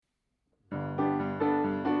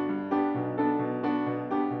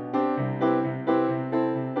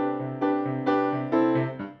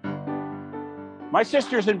My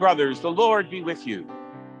sisters and brothers, the Lord be with you.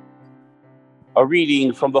 A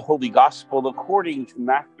reading from the Holy Gospel according to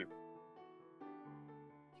Matthew.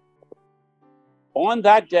 On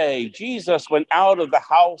that day, Jesus went out of the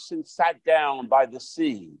house and sat down by the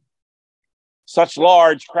sea. Such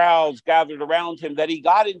large crowds gathered around him that he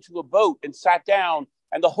got into a boat and sat down,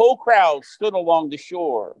 and the whole crowd stood along the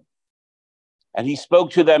shore. And he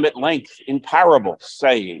spoke to them at length in parables,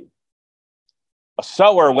 saying, A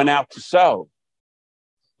sower went out to sow.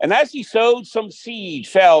 And as he sowed, some seed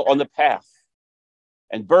fell on the path,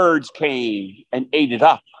 and birds came and ate it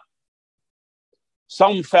up.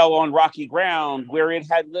 Some fell on rocky ground where it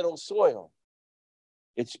had little soil.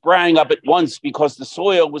 It sprang up at once because the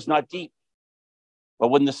soil was not deep. But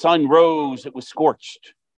when the sun rose, it was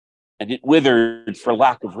scorched, and it withered for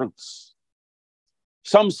lack of roots.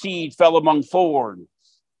 Some seed fell among thorns,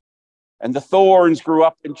 and the thorns grew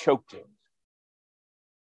up and choked it.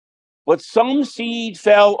 But some seed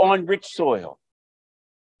fell on rich soil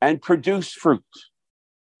and produced fruit,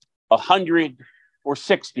 100 or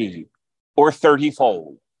 60 or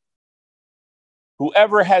 30-fold.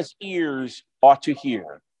 Whoever has ears ought to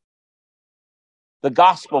hear. The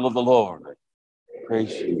gospel of the Lord.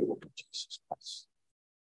 Praise you, Lord Jesus Christ.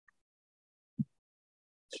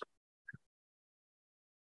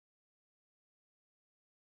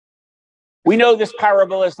 We know this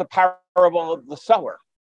parable as the parable of the sower.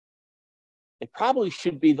 It probably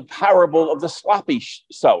should be the parable of the sloppy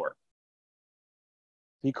sower.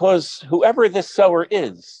 Because whoever this sower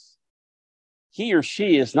is, he or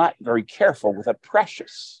she is not very careful with a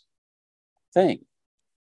precious thing.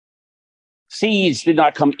 Seeds did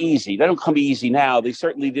not come easy. They don't come easy now. They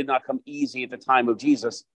certainly did not come easy at the time of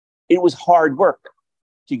Jesus. It was hard work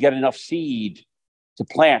to get enough seed to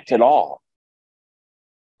plant at all.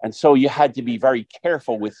 And so you had to be very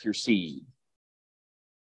careful with your seed.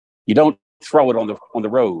 You don't throw it on the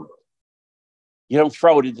road. You don't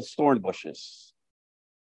throw it into thorn bushes.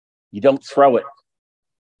 You don't throw it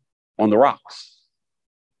on the rocks.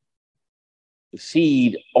 The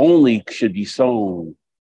seed only should be sown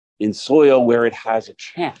in soil where it has a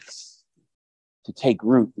chance to take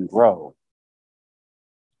root and grow.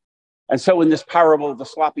 And so in this parable of the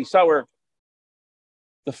sloppy sower,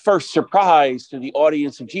 the first surprise to the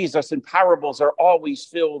audience of Jesus, and parables are always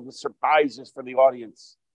filled with surprises for the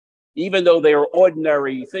audience. Even though they are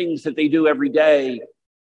ordinary things that they do every day,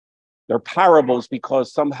 they're parables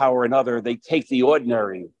because somehow or another they take the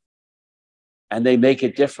ordinary and they make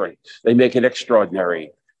it different. They make it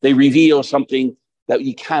extraordinary. They reveal something that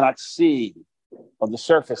you cannot see on the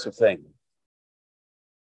surface of things.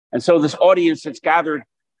 And so this audience that's gathered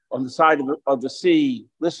on the side of the sea,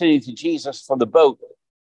 listening to Jesus from the boat,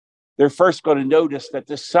 they're first going to notice that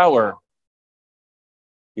this sower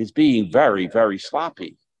is being very, very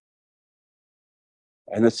sloppy.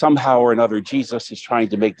 And that somehow or another, Jesus is trying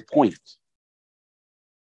to make the point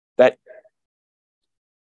that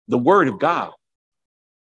the word of God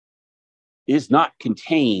is not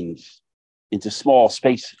contained into small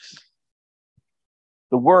spaces.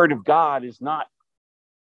 The word of God is not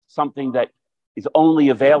something that is only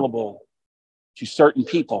available to certain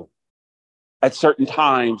people at certain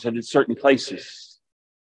times and in certain places.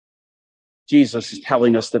 Jesus is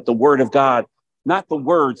telling us that the word of God, not the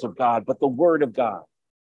words of God, but the word of God,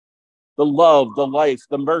 the love, the life,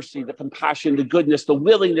 the mercy, the compassion, the goodness, the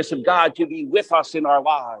willingness of God to be with us in our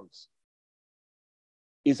lives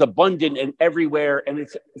is abundant and everywhere. And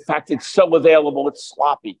it's, in fact, it's so available, it's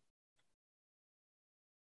sloppy.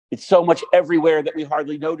 It's so much everywhere that we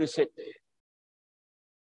hardly notice it.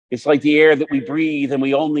 It's like the air that we breathe, and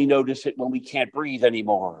we only notice it when we can't breathe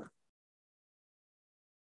anymore.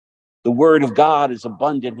 The word of God is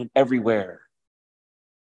abundant and everywhere.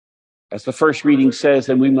 As the first reading says,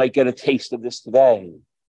 and we might get a taste of this today,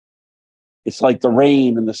 it's like the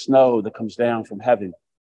rain and the snow that comes down from heaven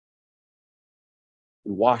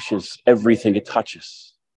and washes everything it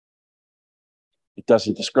touches. It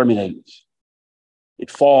doesn't discriminate.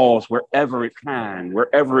 It falls wherever it can,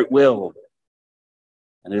 wherever it will,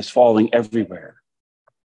 and it is falling everywhere.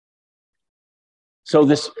 So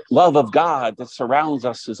this love of God that surrounds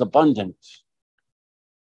us is abundant,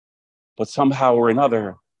 but somehow or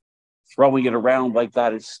another, throwing it around like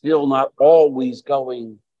that is still not always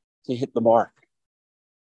going to hit the mark.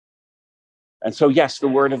 And so, yes, the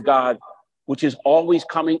word of God, which is always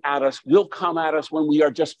coming at us, will come at us when we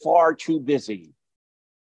are just far too busy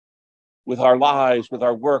with our lives, with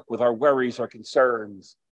our work, with our worries, our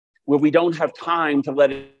concerns, where we don't have time to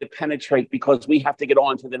let it penetrate because we have to get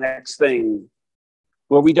on to the next thing,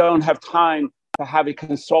 where we don't have time to have it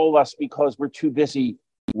console us because we're too busy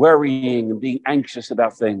worrying and being anxious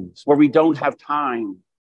about things, where we don't have time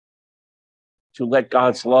to let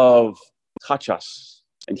God's love touch us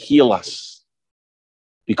and heal us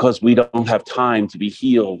because we don't have time to be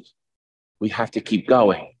healed. We have to keep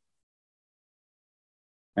going.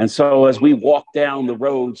 And so as we walk down the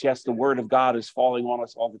roads, yes, the word of God is falling on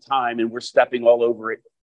us all the time and we're stepping all over it.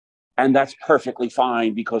 And that's perfectly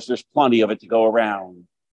fine because there's plenty of it to go around.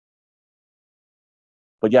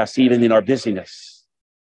 But yes, even in our busyness,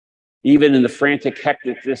 even in the frantic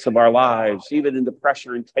hecticness of our lives, even in the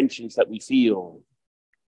pressure and tensions that we feel,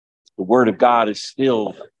 the word of God is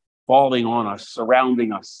still falling on us,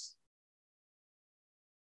 surrounding us.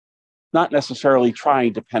 Not necessarily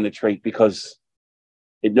trying to penetrate because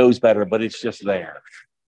it knows better, but it's just there,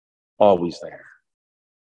 always there.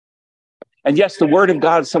 And yes, the word of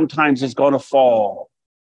God sometimes is going to fall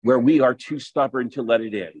where we are too stubborn to let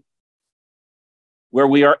it in, where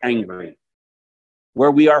we are angry,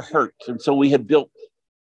 where we are hurt. And so we have built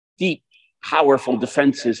deep, powerful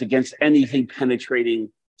defenses against anything penetrating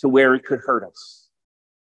to where it could hurt us.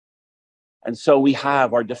 And so we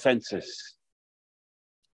have our defenses.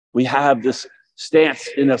 We have this stance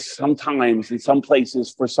in us sometimes, in some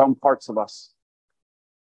places, for some parts of us,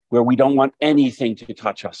 where we don't want anything to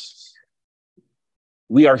touch us.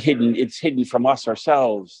 We are hidden, it's hidden from us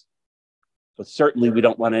ourselves, but certainly we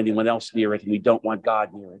don't want anyone else near it, and we don't want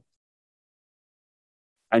God near it.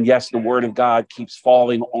 And yes, the word of God keeps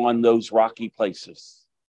falling on those rocky places,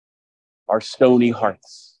 our stony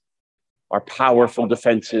hearts, our powerful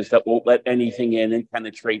defenses that won't let anything in and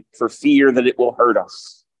penetrate for fear that it will hurt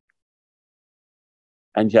us.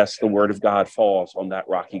 And yes, the word of God falls on that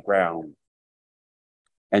rocky ground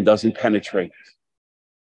and doesn't penetrate.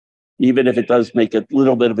 Even if it does make a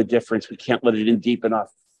little bit of a difference, we can't let it in deep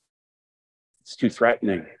enough. It's too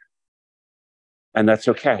threatening. And that's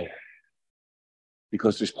okay,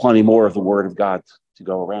 because there's plenty more of the word of God to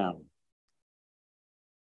go around.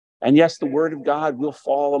 And yes, the word of God will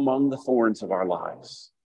fall among the thorns of our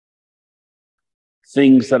lives.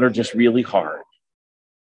 Things that are just really hard.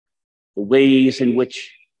 The ways in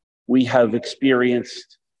which we have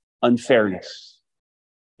experienced unfairness,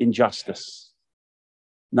 injustice,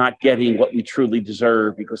 not getting what we truly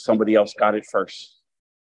deserve because somebody else got it first.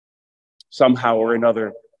 Somehow or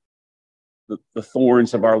another, the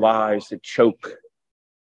thorns of our lives that choke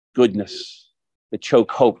goodness, that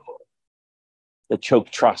choke hope, that choke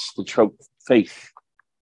trust, that choke faith.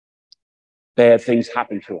 Bad things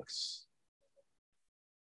happen to us.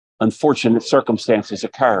 Unfortunate circumstances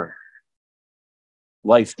occur.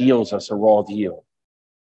 Life deals us a raw deal.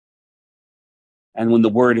 And when the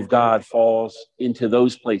word of God falls into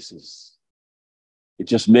those places, it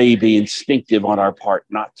just may be instinctive on our part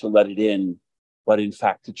not to let it in, but in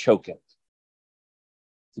fact to choke it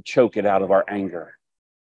out of our anger,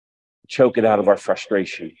 to choke it out of our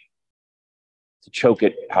frustration, to choke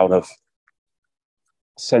it out of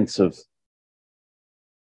a sense of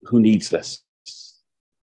who needs this.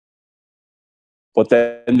 But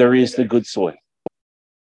then there is the good soil.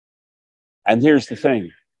 And here's the thing.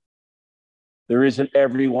 There isn't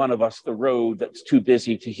every one of us the road that's too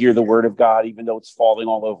busy to hear the word of God, even though it's falling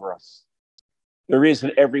all over us. There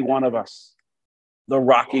isn't every one of us the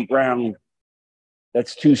rocky ground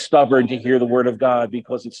that's too stubborn to hear the word of God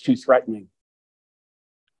because it's too threatening.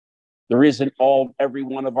 There isn't every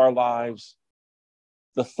one of our lives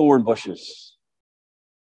the thorn bushes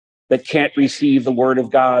that can't receive the word of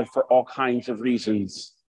God for all kinds of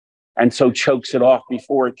reasons, and so chokes it off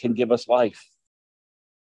before it can give us life.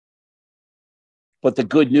 But the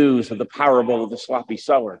good news of the parable of the sloppy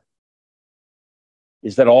sower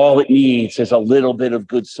is that all it needs is a little bit of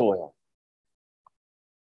good soil.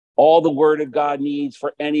 All the word of God needs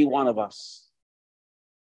for any one of us,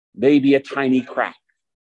 maybe a tiny crack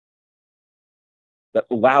that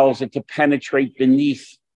allows it to penetrate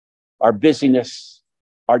beneath our busyness,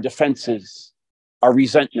 our defenses, our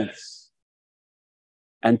resentments,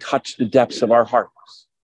 and touch the depths of our hearts.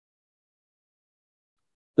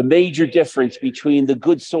 The major difference between the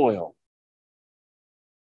good soil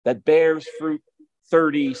that bears fruit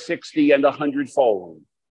 30, 60, and 100-fold,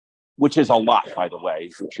 which is a lot, by the way,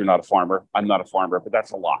 since you're not a farmer. I'm not a farmer, but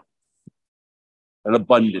that's a lot. An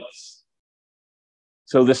abundance.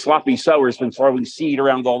 So the sloppy sower has been throwing seed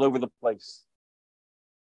around all over the place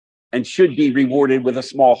and should be rewarded with a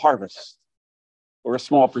small harvest or a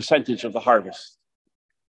small percentage of the harvest.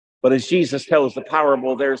 But as Jesus tells the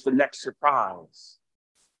parable, there's the next surprise.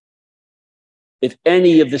 If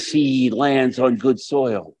any of the seed lands on good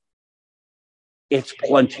soil, it's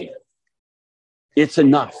plenty. It's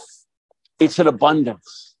enough. It's an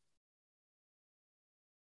abundance.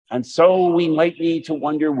 And so we might need to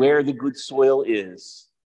wonder where the good soil is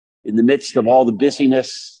in the midst of all the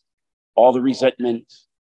busyness, all the resentment,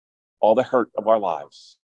 all the hurt of our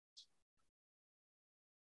lives.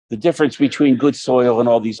 The difference between good soil and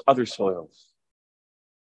all these other soils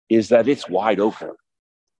is that it's wide open.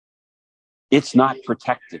 It's not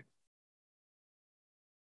protected.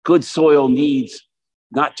 Good soil needs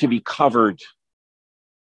not to be covered.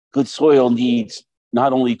 Good soil needs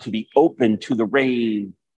not only to be open to the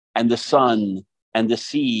rain and the sun and the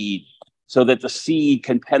seed, so that the seed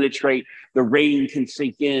can penetrate, the rain can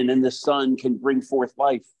sink in, and the sun can bring forth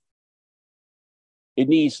life. It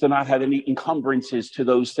needs to not have any encumbrances to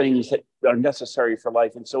those things that are necessary for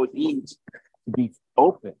life. And so it needs to be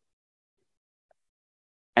open.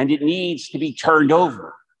 And it needs to be turned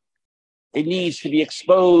over. It needs to be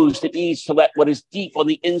exposed. It needs to let what is deep on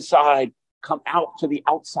the inside come out to the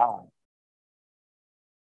outside.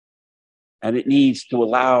 And it needs to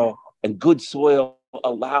allow, and good soil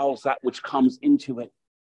allows that which comes into it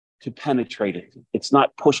to penetrate it. It's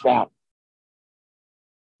not pushed out.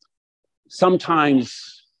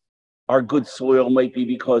 Sometimes our good soil might be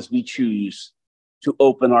because we choose to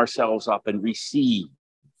open ourselves up and receive.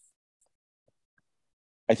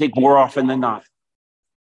 I think more often than not,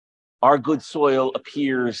 our good soil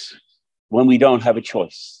appears when we don't have a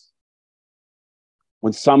choice.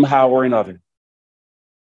 When somehow or another,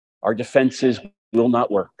 our defenses will not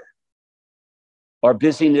work. Our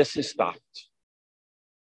busyness is stopped.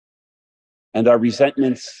 And our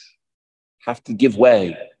resentments have to give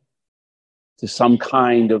way to some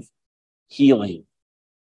kind of healing.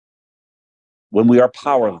 When we are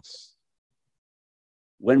powerless,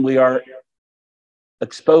 when we are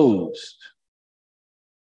exposed,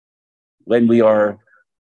 when we are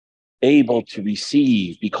able to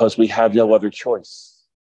receive because we have no other choice,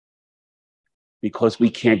 because we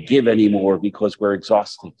can't give anymore, because we're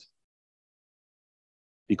exhausted,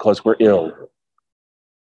 because we're ill,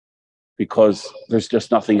 because there's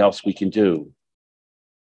just nothing else we can do.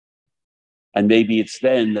 And maybe it's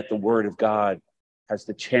then that the word of God has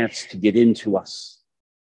the chance to get into us,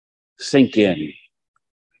 sink in,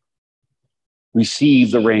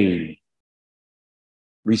 receive the rain,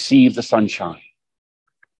 receive the sunshine.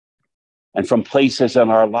 And from places in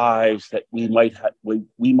our lives that we might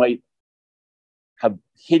have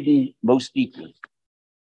hidden most deeply,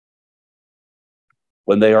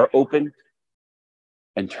 when they are opened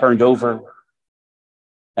and turned over,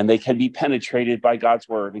 and they can be penetrated by God's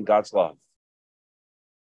word and God's love,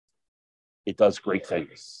 it does great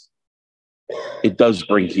things. It does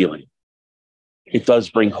bring healing. It does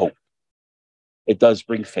bring hope. It does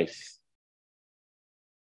bring faith.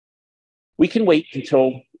 We can wait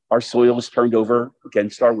until our soil is turned over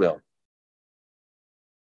against our will.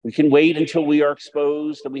 We can wait until we are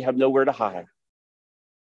exposed and we have nowhere to hide.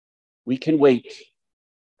 We can wait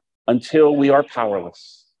until we are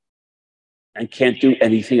powerless and can't do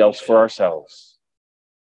anything else for ourselves.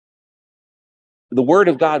 The word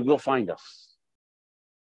of God will find us.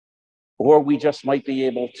 Or we just might be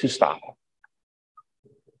able to stop,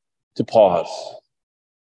 to pause,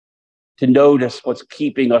 to notice what's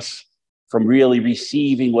keeping us from really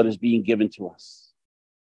receiving what is being given to us.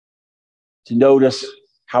 To notice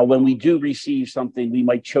how when we do receive something, we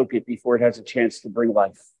might choke it before it has a chance to bring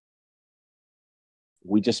life.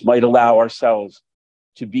 We just might allow ourselves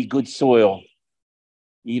to be good soil,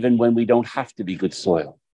 even when we don't have to be good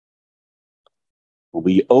soil. When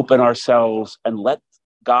we open ourselves and let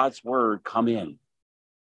God's word come in,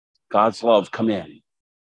 God's love come in.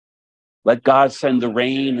 Let God send the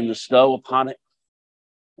rain and the snow upon it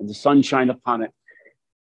and the sunshine upon it.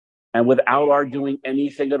 And without our doing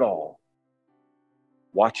anything at all,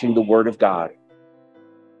 watching the word of God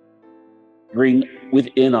bring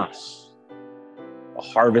within us a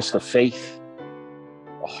harvest of faith,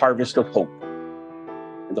 a harvest of hope,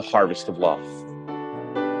 and a harvest of love.